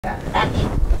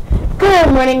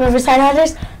Good morning, Riverside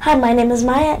Hunters. Hi, my name is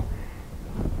Maya.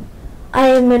 I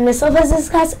am in Miss Lopez's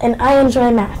class, and I enjoy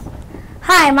math.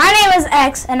 Hi, my name is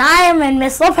X, and I am in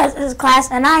Miss Lopez's class,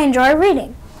 and I enjoy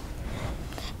reading.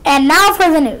 And now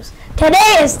for the news.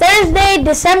 Today is Thursday,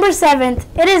 December 7th.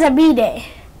 It is a B-Day.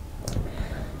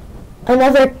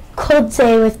 Another cold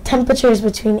day with temperatures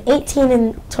between 18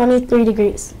 and 23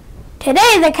 degrees.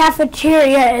 Today, the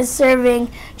cafeteria is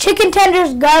serving chicken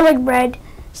tenders, garlic bread,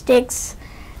 sticks,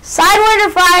 sidewater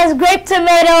fries, grape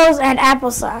tomatoes, and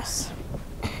applesauce.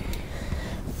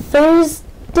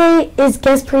 Thursday is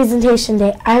guest presentation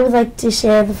day. I would like to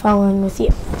share the following with you.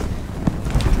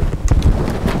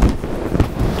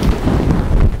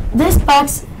 This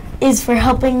box is for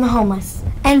helping the homeless.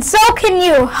 And so can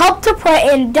you. Help to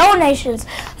put in donations.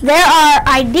 There are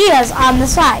ideas on the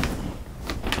side.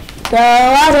 Go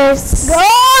Otters! Go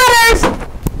Otters!